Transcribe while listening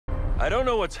I don't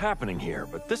know what's happening here,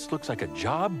 but this looks like a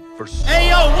job for... Hey,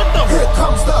 yo, what the... Here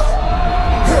comes the...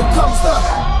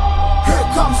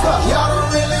 Y'all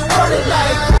don't really want it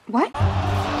like... What?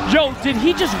 Yo, did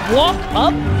he just walk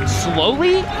up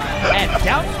slowly and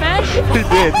down smash? He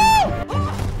did.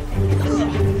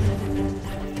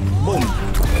 Boom.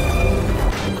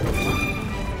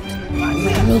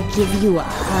 Let me give you a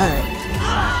hug.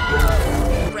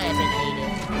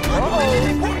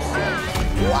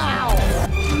 Wow.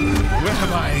 Where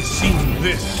have I seen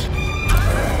this?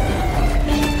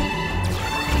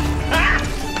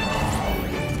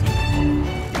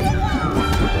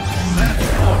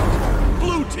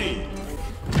 Blue team.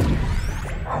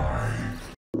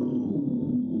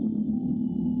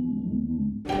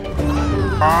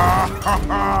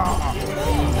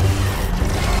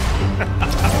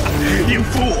 You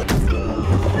fool!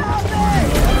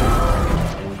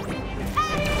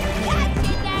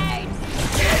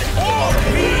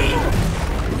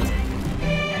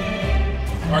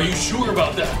 Are you sure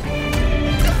about that?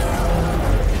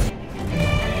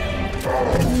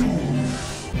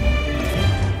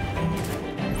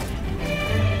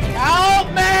 Help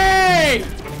me!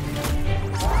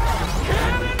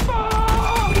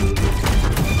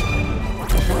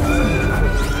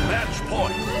 Match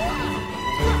point.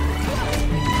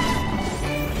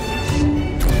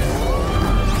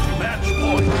 Match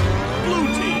point. Blue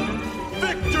team.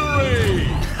 Victory!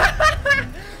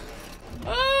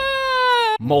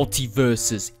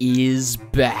 Multiversus is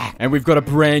back, and we've got a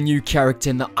brand new character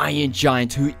in the Iron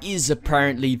Giant who is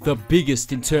apparently the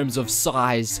biggest in terms of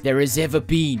size there has ever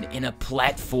been in a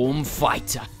platform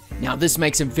fighter. Now this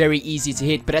makes him very easy to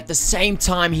hit, but at the same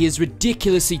time he is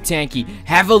ridiculously tanky.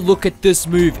 Have a look at this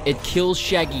move. It kills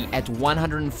Shaggy at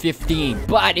 115,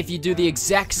 but if you do the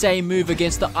exact same move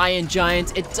against the Iron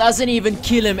Giant, it doesn't even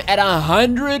kill him at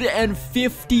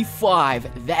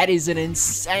 155. That is an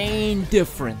insane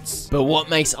difference. But what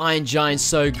makes Iron Giant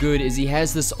so good is he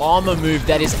has this armor move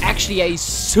that is actually a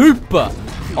super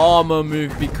armor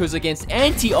move, because against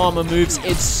anti-armor moves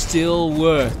it still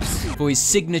works. For his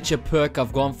signature perk,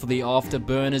 I've gone for the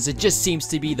afterburners. It just seems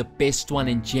to be the best one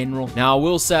in general. Now I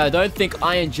will say I don't think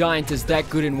Iron Giant is that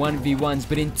good in 1v1s,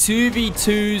 but in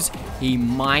 2v2s he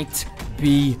might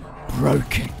be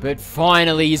broken. But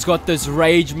finally he's got this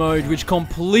rage mode which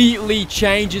completely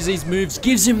changes his moves,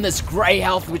 gives him this grey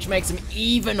health which makes him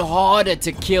even harder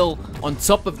to kill. On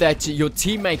top of that, your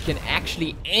teammate can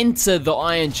actually enter the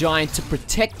Iron Giant to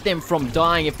protect them from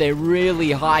dying if they're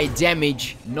really high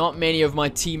damage. Not many of my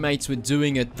teammates were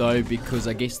doing it though, because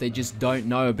I guess they just don't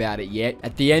know about it yet.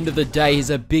 At the end of the day, he's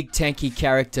a big tanky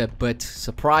character, but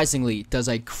surprisingly does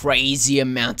a crazy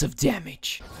amount of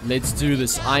damage. Let's do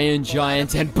this. Iron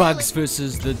Giant and Bugs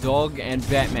versus the dog and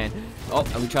Batman. Oh,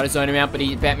 we try to zone him out, but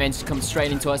Batman just comes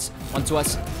straight into us, onto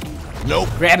us. Nope.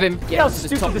 Grab him, get up to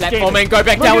the top platform and go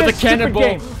back down with the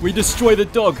cannonball. We destroy the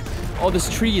dog. Oh, this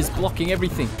tree is blocking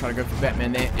everything. Trying to go for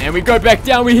Batman there. And we go back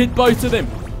down, we hit both of them.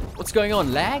 What's going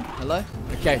on? Lag? Hello?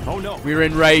 Okay. Oh no. We're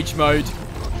in rage mode.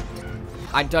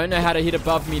 I don't know how to hit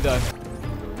above me though.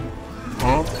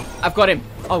 Huh? I've got him.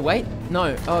 Oh, wait.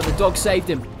 No. Oh, the dog saved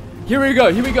him. Here we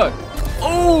go. Here we go.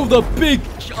 Oh, the big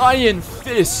giant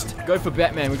fist. Go for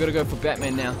Batman. We gotta go for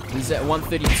Batman now. He's at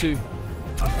 132.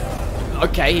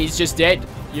 Okay, he's just dead.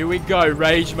 Here we go,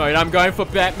 rage mode. I'm going for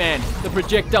Batman. The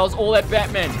projectile's all at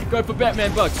Batman. Go for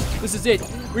Batman, Bugs. This is it.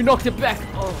 We knocked it back.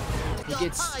 Oh, he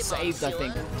gets saved, I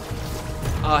think.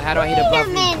 Oh, how do I hit above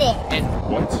him? And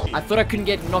What? I thought I couldn't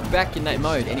get knocked back in that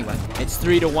mode. Anyway, it's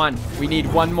 3-1. We need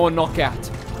one more knockout.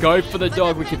 Go for the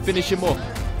dog. We can finish him off.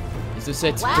 Is this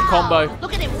it? The combo.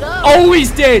 Look at him go. Oh,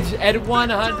 he's dead at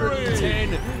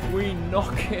 110. We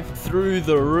knock him through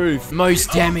the roof.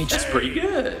 Most damage. That's pretty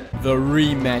good. The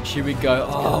rematch. Here we go.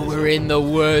 Oh, we're in the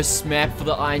worst map for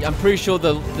the Iron. I'm pretty sure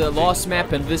the last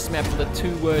map and this map are the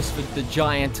two worst for the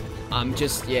Giant. I'm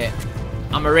just, yeah.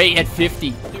 I'm already at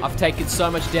 50. I've taken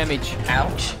so much damage.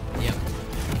 Ouch. Yep.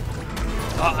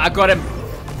 Oh, I got him.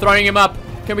 Throwing him up.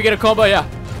 Can we get a combo? Yeah.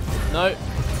 No.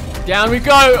 Down we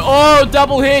go. Oh,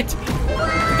 double hit.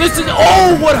 This is,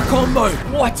 oh, what a combo.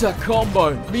 What a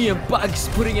combo. Me and Bugs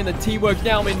putting in the teamwork.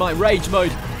 Now I'm in my rage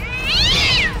mode.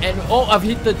 And, oh, I've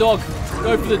hit the dog.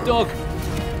 Go for the dog.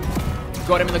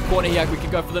 Got him in the corner here. We can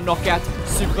go for the knockout.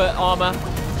 Super armor.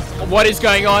 What is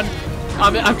going on?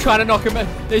 I'm trying to knock him out.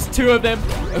 There's two of them.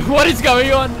 What is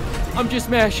going on? I'm just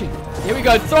mashing. Here we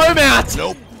go. Throw him out.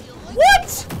 Nope.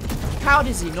 What? How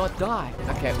does he not die?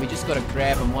 Okay, we just got to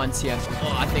grab him once here.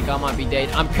 Oh, I think I might be dead.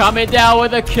 I'm coming down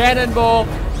with a cannonball.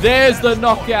 There's the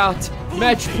knockout.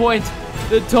 Match point.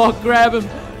 The dog, grab him.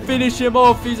 Finish him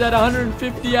off. He's at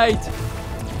 158.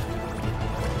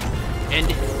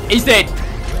 He's dead.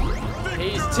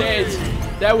 He's dead.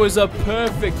 That was a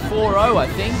perfect 4-0, I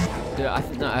think.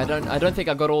 No, I don't think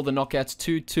I got all the knockouts.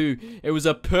 2-2. It was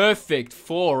a perfect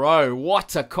 4-0.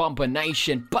 What a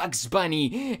combination. Bugs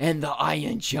Bunny and the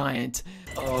Iron Giant.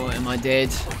 Oh, am I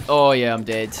dead? Oh, yeah, I'm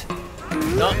dead.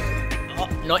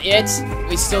 Not yet.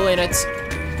 We're still in it.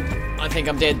 I think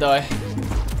I'm dead, though.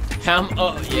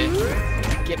 Oh,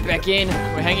 yeah. Get back in.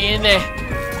 We're hanging in there.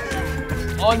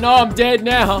 Oh, no, I'm dead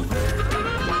now.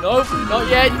 Nope, not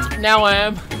yet. Now I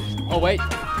am. Oh, wait.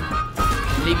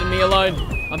 Leaving me alone.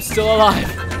 I'm still alive.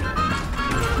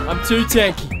 I'm too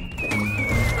tanky.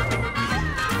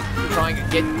 Trying to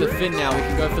get the fin now. We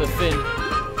can go for the fin.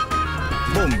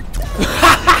 Boom.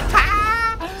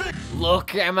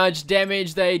 Look how much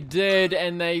damage they did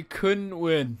and they couldn't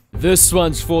win. This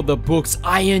one's for the books.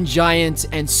 Iron Giant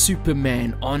and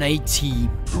Superman on a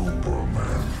team.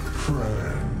 Superman,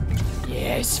 friend.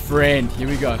 Yes, friend. Here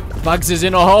we go. Bugs is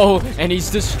in a hole and he's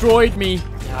destroyed me.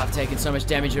 I've taken so much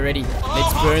damage already.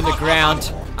 Let's burn the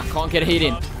ground. I can't get a hit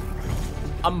in.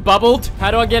 I'm bubbled. How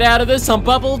do I get out of this? I'm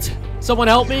bubbled. Someone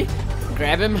help me.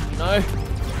 Grab him. No.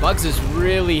 Bugs is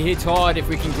really hit hard. If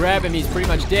we can grab him, he's pretty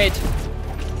much dead.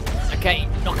 Okay,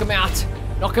 knock him out.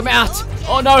 Knock him out.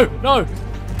 Oh, no, no.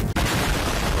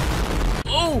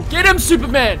 Oh, get him,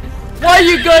 Superman. Why are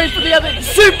you going for the other?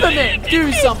 Superman,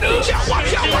 do something.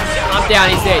 I'm down,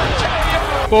 he's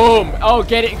dead. Boom. Oh,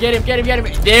 get it, get him, get him, get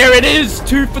him. There it is.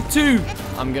 2 for 2.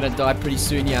 I'm gonna die pretty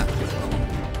soon, yeah.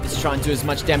 Let's try and do as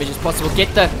much damage as possible.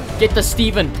 Get the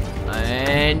Steven.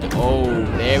 And, oh,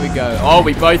 there we go. Oh,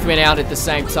 we both went out at the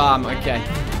same time. Okay.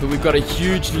 But we've got a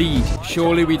huge lead.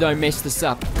 Surely we don't mess this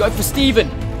up. Go for Steven.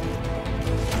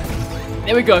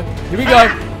 There we go. Here we go.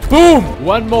 Boom.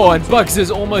 One more, and Bugs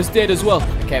is almost dead as well.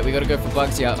 Okay, we gotta go for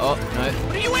Bugs here. Oh, no.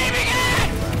 What are you waving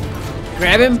at?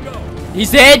 Grab him.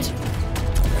 He's dead.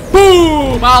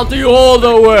 Boom! I'll do all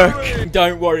the work.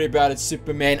 Don't worry about it,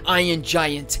 Superman. Iron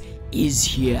Giant is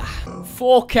here.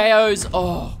 4 KOs.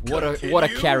 Oh, what a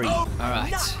carry.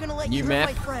 Alright. New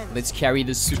map. Let's carry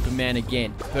this Superman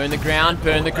again. Burn the ground,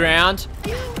 burn the ground.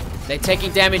 They're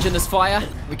taking damage in this fire.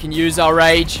 We can use our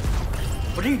rage.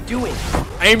 What are you doing?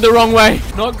 Aim the wrong way.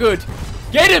 Not good.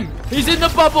 Get him! He's in the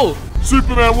bubble!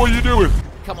 Superman, what are you doing?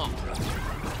 Come on.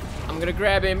 I'm gonna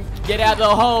grab him. Get out of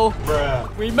the hole.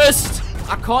 Bruh. We missed.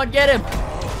 I can't get him.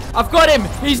 I've got him.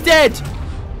 He's dead.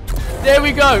 There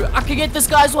we go. I can get this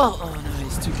guy as well. Oh, no.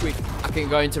 He's too quick. I can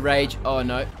go into rage. Oh,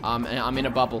 no. I'm in a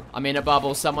bubble. I'm in a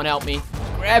bubble. Someone help me.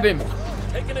 Grab him.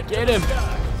 Get him.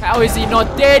 How is he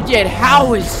not dead yet?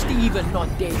 How is Steven not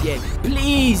dead yet?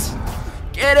 Please.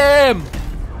 Get him.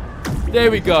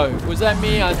 There we go. Was that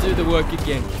me? I'll do the work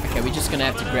again. Okay, we're just going to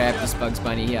have to grab this Bugs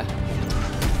Bunny here.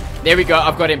 There we go.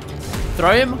 I've got him.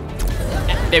 Throw him.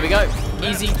 There we go.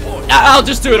 Easy. I'll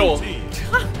just do it all.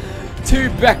 2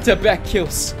 back-to-back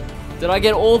kills. Did I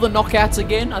get all the knockouts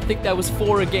again? I think that was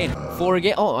 4 again. 4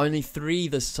 again? Oh, only 3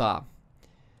 this time.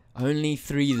 Only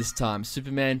 3 this time.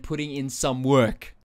 Superman putting in some work.